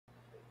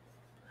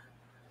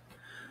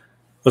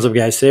What's up,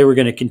 guys? Today we're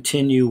going to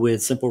continue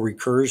with simple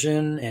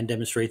recursion and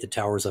demonstrate the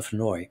Towers of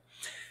Hanoi.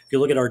 If you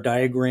look at our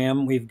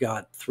diagram, we've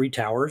got three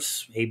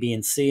towers, A, B,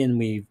 and C, and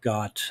we've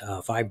got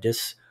five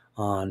disks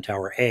on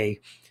Tower A,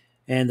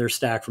 and they're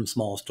stacked from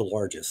smallest to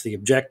largest. The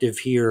objective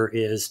here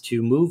is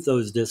to move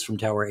those disks from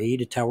Tower A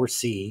to Tower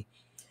C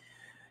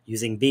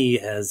using B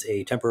as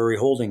a temporary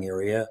holding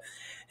area.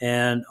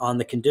 And on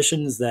the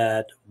conditions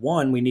that,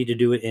 one, we need to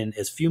do it in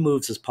as few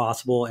moves as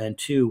possible, and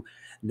two,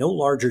 no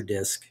larger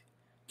disk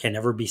can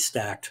ever be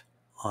stacked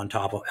on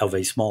top of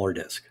a smaller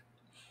disk.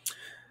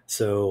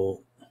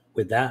 So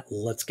with that,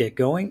 let's get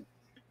going.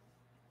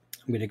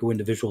 I'm going to go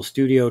into Visual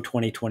Studio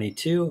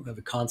 2022. I have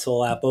a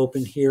console app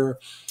open here.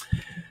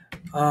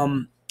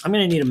 I'm going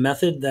to need a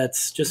method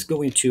that's just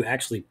going to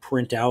actually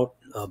print out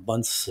a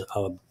bunch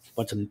of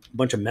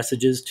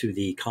messages to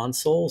the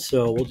console.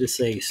 So we'll just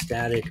say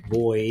static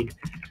void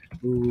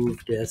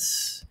move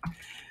this.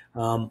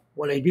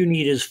 What I do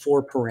need is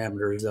four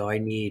parameters, though. I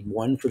need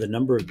one for the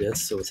number of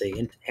disks, so say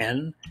int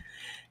n.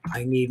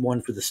 I need one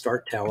for the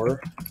start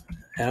tower,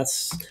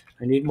 S.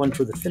 I need one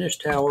for the finish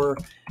tower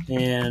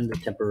and the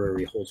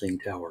temporary holding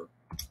tower.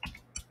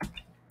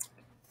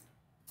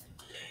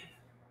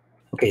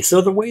 Okay,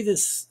 so the way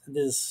this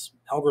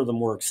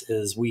algorithm works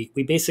is we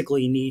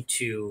basically need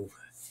to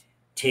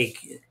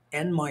take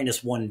n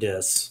minus one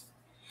disks,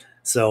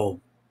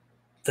 so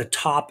the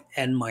top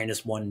n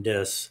minus one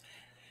disks,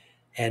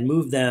 and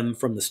move them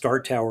from the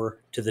start tower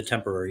to the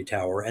temporary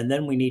tower. And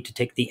then we need to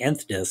take the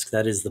nth disk,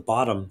 that is the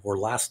bottom or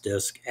last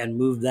disk, and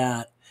move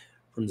that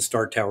from the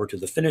start tower to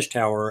the finish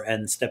tower.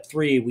 And step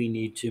three, we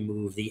need to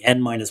move the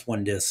n minus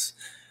one disks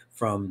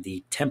from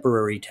the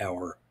temporary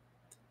tower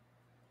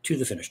to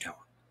the finish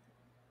tower.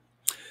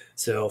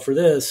 So for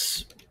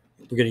this,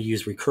 we're going to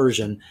use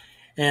recursion.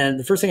 And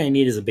the first thing I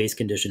need is a base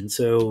condition.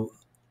 So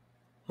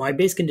my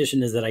base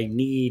condition is that I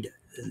need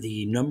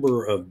the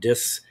number of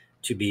disks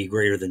to be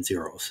greater than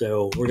 0.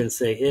 So we're going to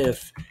say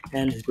if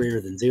n is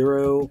greater than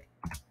 0.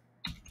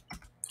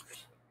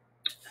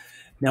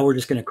 Now we're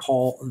just going to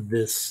call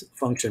this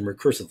function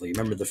recursively.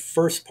 Remember, the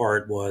first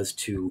part was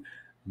to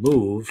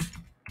move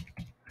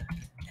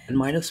n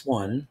minus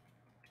 1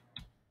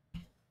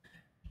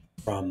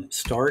 from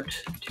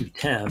start to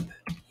temp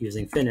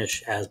using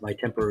finish as my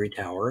temporary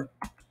tower.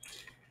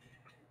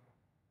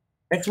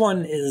 Next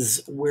one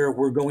is where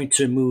we're going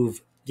to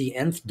move the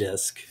nth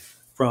disk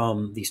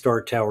from the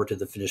start tower to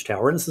the finish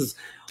tower. And this is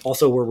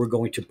also where we're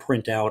going to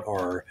print out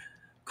our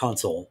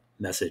console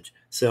message.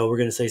 So we're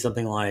going to say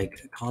something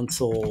like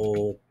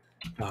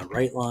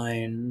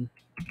console.writeLine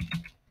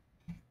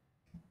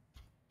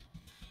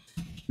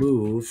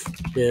move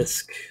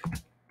disk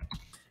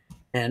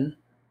n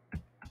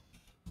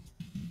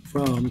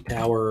from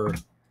tower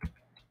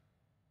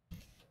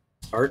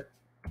start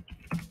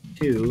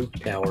to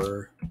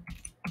tower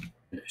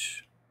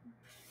finish.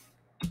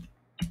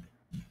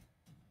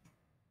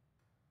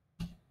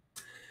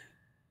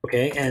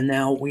 Okay, and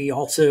now we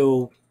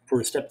also,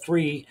 for step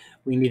 3,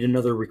 we need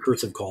another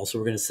recursive call. So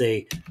we're going to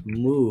say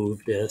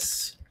move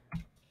this,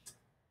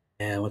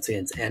 and once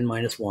again, it's n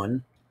minus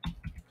 1.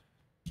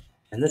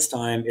 And this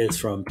time it's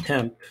from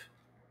temp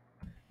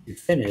to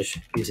finish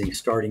using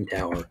starting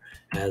tower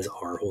as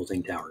our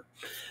holding tower.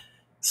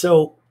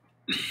 So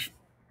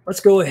let's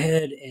go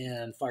ahead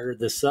and fire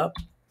this up.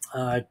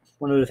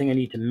 One other thing I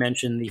need to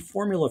mention, the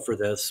formula for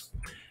this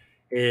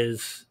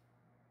is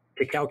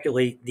to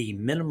calculate the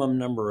minimum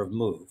number of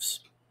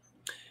moves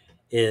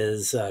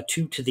is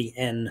 2 to the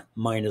n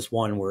minus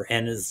 1, where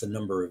n is the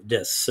number of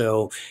disks.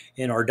 So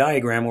in our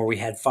diagram where we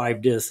had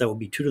 5 disks, that would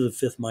be 2 to the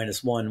 5th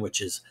minus 1,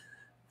 which is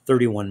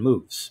 31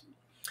 moves.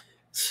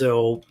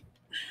 So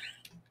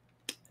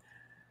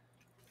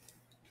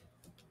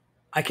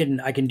I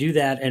can do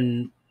that,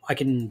 and I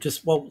can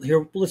just, well,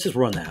 here, let's just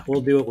run that.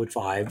 We'll do it with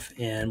 5,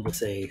 and we'll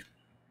say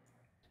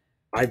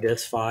 5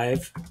 disks,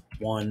 5,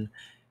 1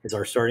 is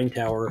our starting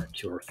tower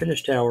to our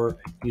finish tower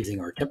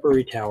using our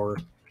temporary tower.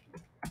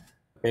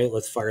 Okay,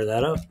 let's fire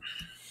that up.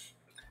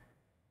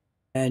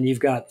 And you've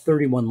got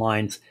 31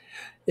 lines.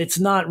 It's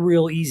not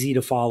real easy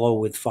to follow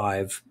with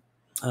 5.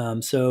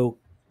 So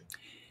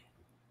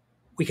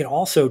we can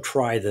also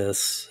try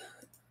this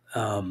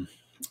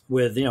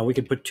with, we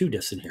could put 2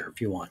 disks in here if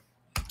you want.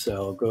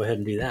 So go ahead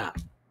and do that.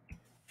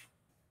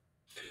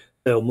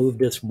 So move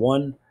disk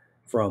 1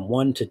 from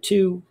 1 to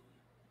 2.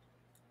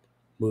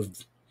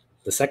 Move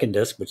the second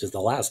disk, which is the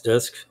last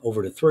disk,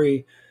 over to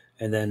 3.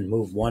 And then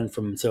move 1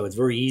 from, so it's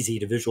very easy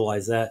to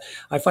visualize that.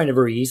 I find it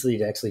very easy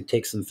to actually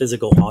take some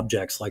physical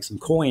objects like some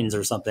coins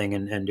or something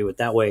and do it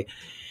that way.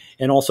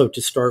 And also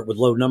to start with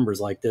low numbers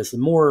like this. The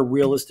more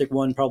realistic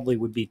one probably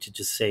would be to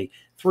just say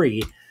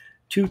 3.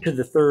 2 to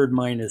the 3rd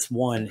minus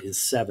 1 is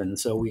 7.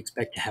 So we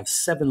expect to have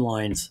 7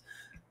 lines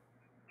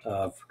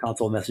of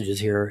console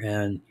messages here.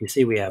 And you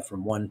see we have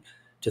from 1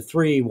 to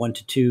 3, 1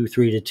 to 2,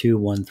 3 to 2,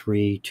 1,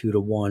 3, 2 to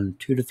 1,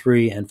 2 to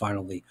 3, and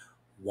finally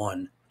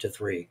 1 to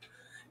 3.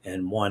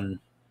 And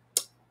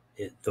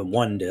the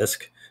one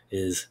disk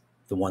is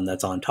the one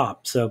that's on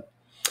top. So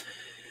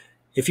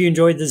if you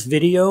enjoyed this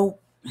video,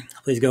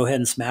 please go ahead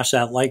and smash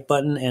that like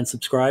button and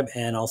subscribe,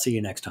 and I'll see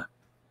you next time.